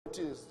It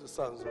is the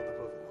sons of the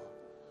prophet.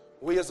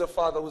 We as a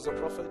father who is a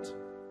prophet.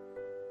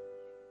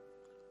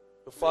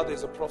 Your father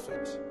is a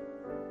prophet.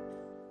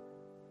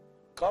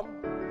 Come.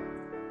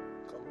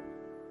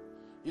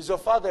 Is your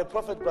father a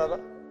prophet, brother?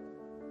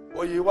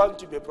 Or you want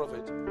to be a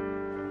prophet?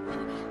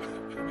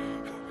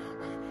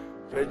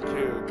 Thank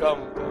you.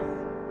 Come.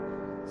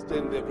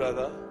 Stand there,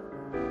 brother.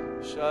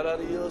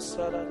 Sharario,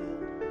 Sarario.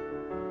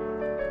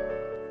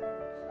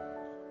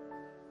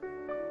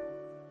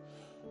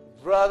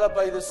 Brother,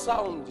 by the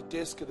sound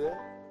desk there,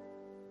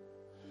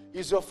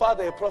 is your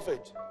father a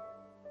prophet?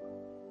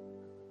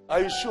 Are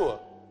you sure?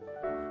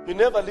 You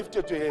never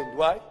lifted your hand.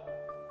 Why?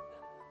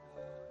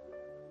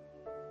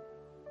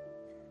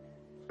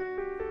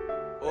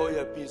 Oh,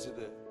 you're busy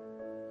there.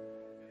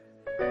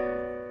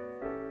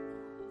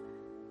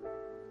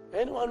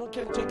 Anyone who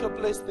can take your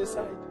place this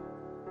side?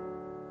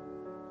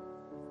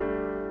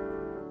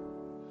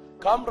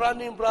 Come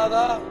running,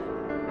 brother.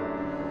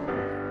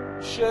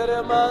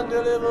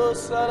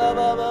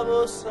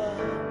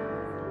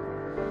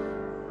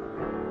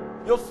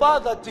 Your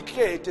father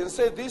declared and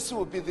said this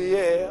will be the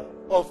year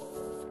of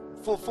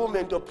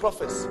fulfillment of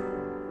prophecy.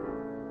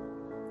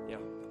 Yeah.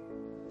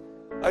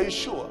 Are you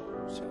sure?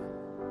 Sure.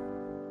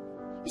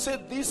 He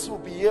said this will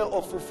be year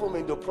of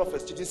fulfillment of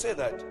prophecy. Did he say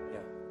that?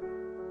 Yeah.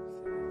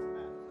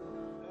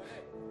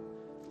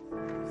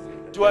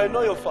 Do I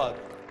know your father?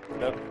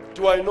 No.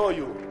 Do I know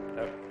you?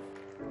 No.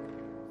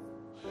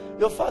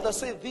 Your father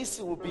said this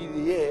will be the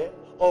year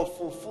of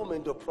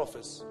fulfillment of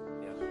prophecy.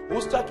 Yeah.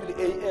 We'll start with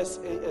AS.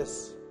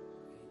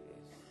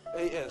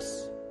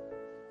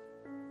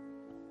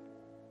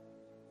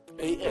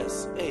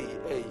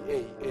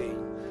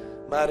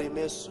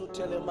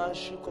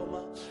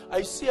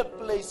 I see a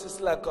place, it's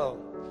like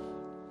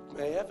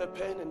may I have a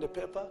pen and a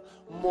paper?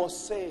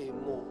 Mossel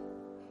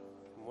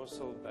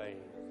Bay.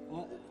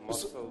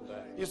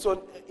 It's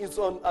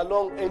on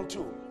along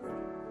N2.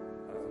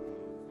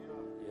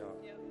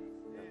 Yeah.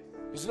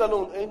 Is it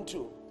along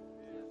N2?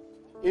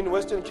 In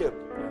Western Cape?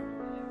 Yeah.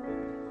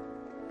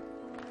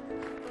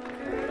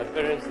 My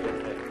parents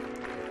live there.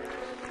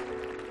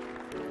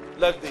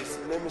 Like this.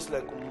 The name is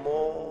like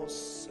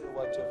Mose,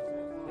 whatever.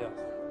 Yeah.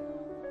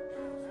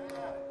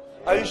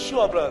 Are you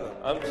sure, brother?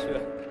 I'm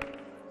sure.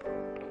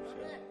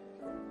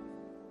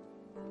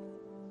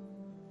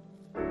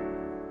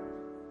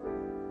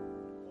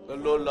 The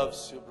Lord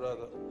loves you,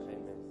 brother.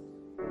 Amen.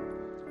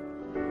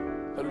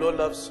 The Lord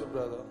loves you,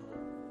 brother.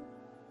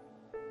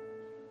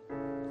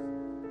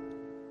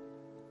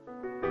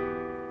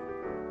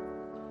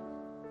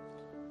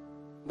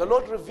 The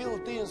Lord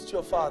revealed things to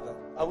your father.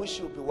 I wish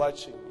you would be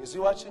watching. Is he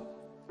watching?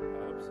 I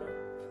hope so.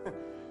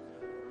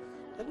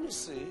 Let me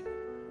see.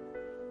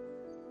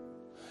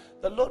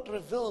 The Lord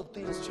revealed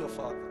things to your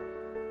father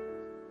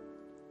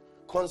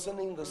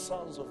concerning the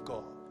sons of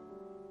God.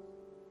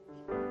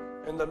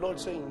 And the Lord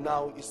saying,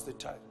 now is the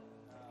time.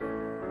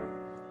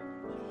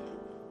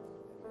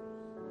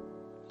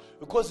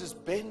 Because He's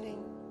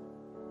burning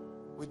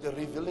with the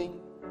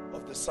revealing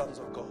of the sons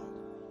of God.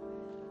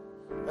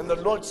 And the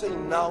Lord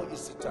saying, now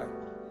is the time.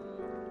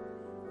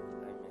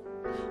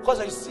 Because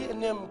I see a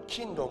name,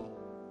 Kingdom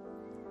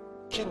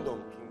Lifestyle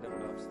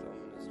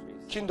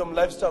Ministries. Kingdom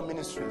Lifestyle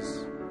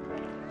Ministries.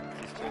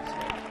 His church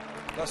name.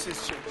 That's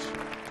His church.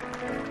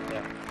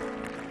 Yeah.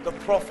 The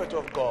prophet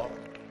of God.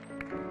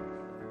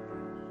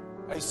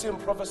 I see him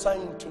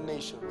prophesying to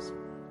nations.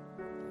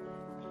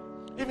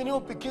 Even he'll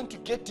begin to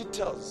get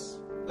details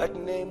like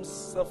names,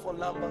 cell phone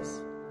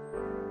numbers.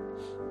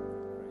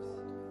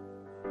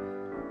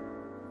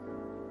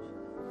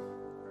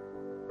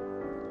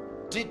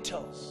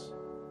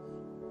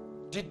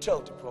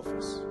 Detailed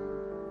prophets.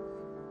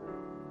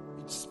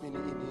 It's been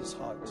in his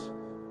heart.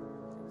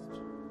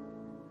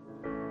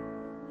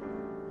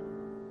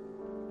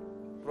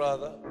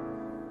 Brother,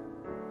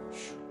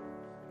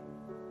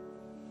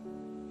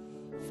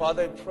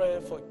 Father, I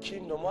pray for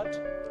Kingdom what?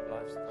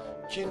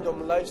 Lifestyle.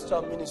 Kingdom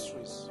Lifestyle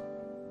Ministries.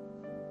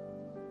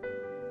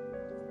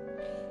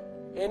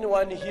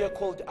 Anyone here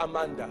called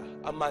Amanda?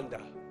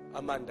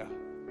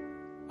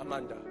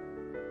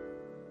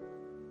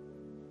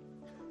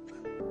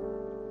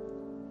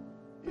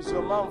 Is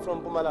your mom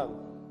from Pumalang?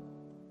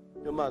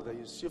 Your mother,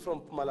 is she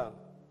from Pumalang?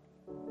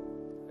 I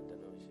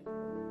don't know.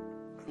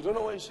 You don't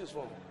know where she's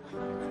from?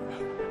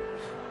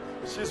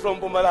 She's from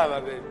Pumalang,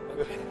 I think.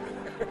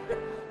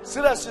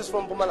 Serious, she's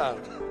from Pumalang.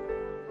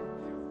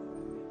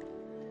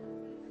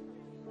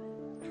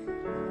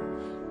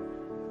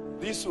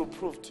 This will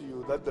prove to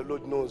you that the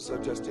Lord knows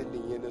that you're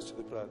standing here next to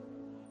the brother.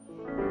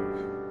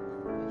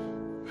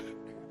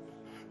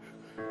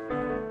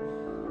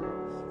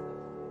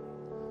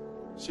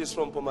 She's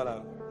from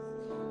Pumalang.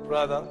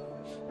 Brother.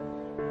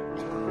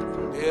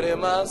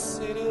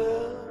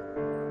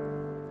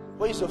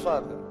 Where is your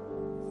father?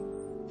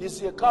 He's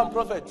here. Come,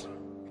 prophet.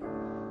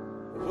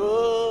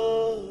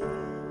 Oh.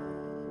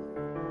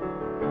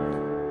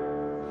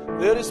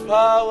 There is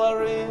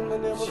power in the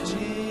name of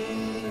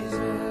Jesus.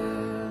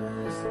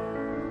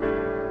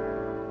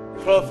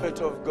 Prophet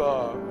of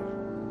God.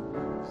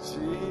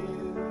 Jesus.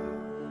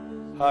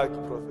 Hug,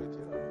 prophet.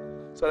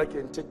 so I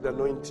can take the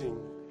anointing.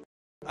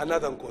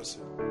 Another course.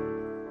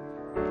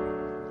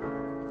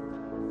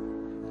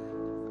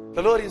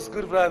 The Lord is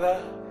good, brother.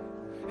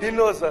 He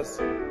knows us.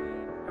 My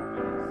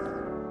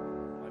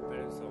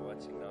parents are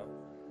watching now.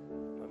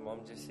 My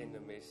mom just sent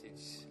a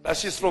message. That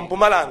she's from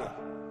Pumalanga.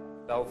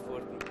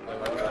 Belfort.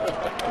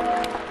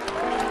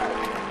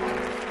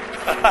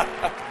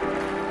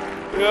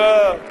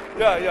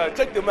 Yeah.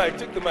 Check the mic.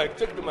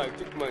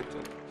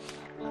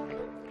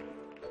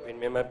 When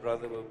me and my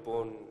brother were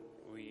born,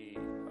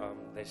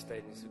 they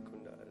stayed in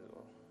Secunda as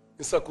well.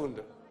 In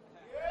Secunda.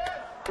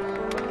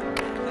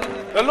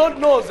 The Lord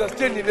knows I'm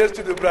standing next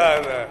to the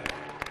brother.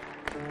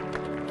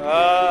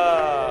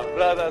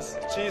 Brothers,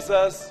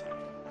 Jesus.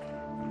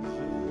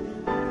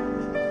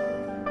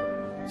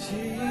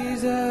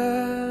 Jesus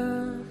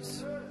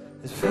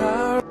is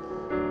power.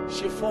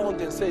 She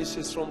phoned and said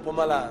she's from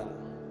Pumalanga.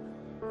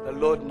 The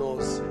Lord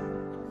knows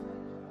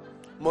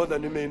more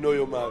than you may know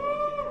your mother.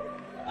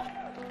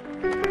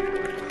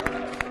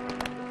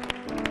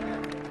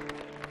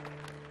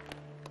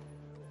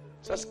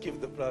 Just give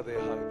the brother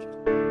a hug.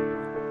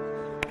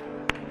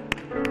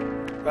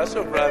 That's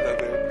your brother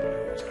there.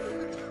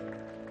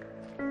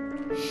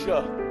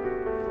 Sure.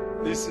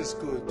 This is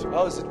good.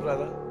 How is it,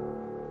 brother?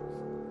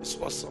 It's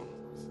awesome.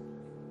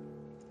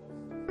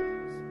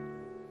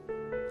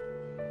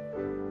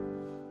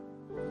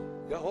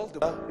 Yeah, hold the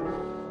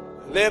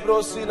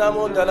Lebrosina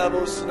mondala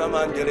bosina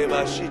mandele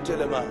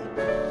bashitelema.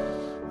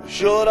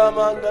 Jora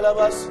mandala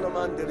basina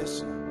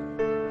mandelis.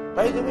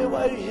 By the way,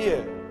 why are you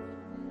here?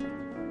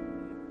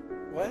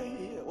 Why are you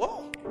here?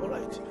 Oh, all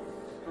right.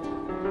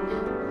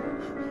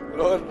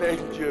 Lord,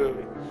 thank you.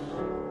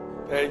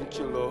 Thank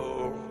you,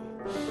 Lord.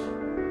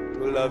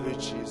 We love you,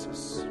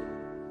 Jesus.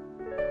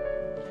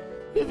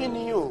 Even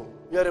you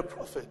are a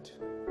prophet.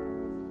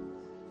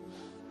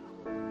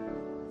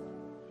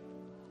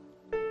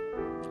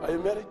 Are you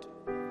married?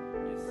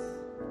 Yes.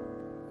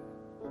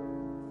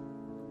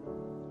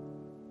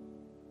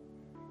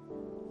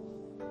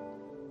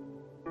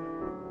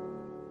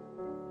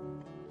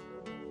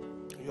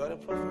 You are a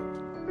prophet.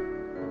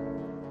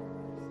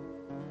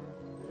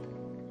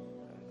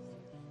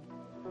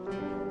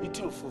 It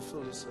will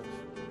fulfill itself.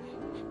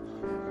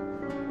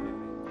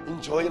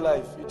 Enjoy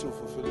life, it will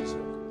fulfill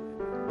itself.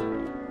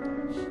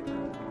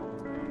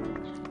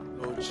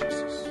 Lord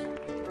Jesus.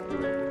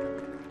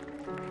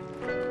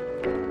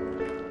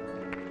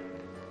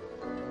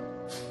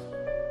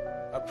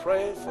 I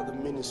pray for the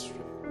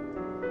ministry.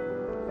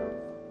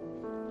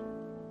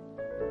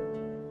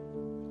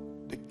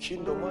 The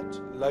Kingdom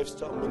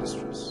Lifestyle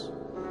Ministries.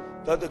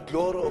 That the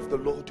glory of the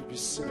Lord will be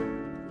seen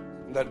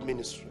in that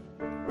ministry.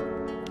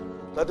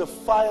 That the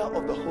fire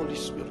of the Holy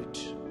Spirit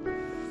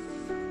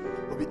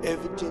will be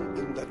evident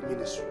in that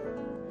ministry.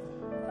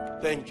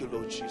 Thank you,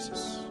 Lord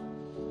Jesus.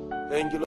 Thank you, Lord.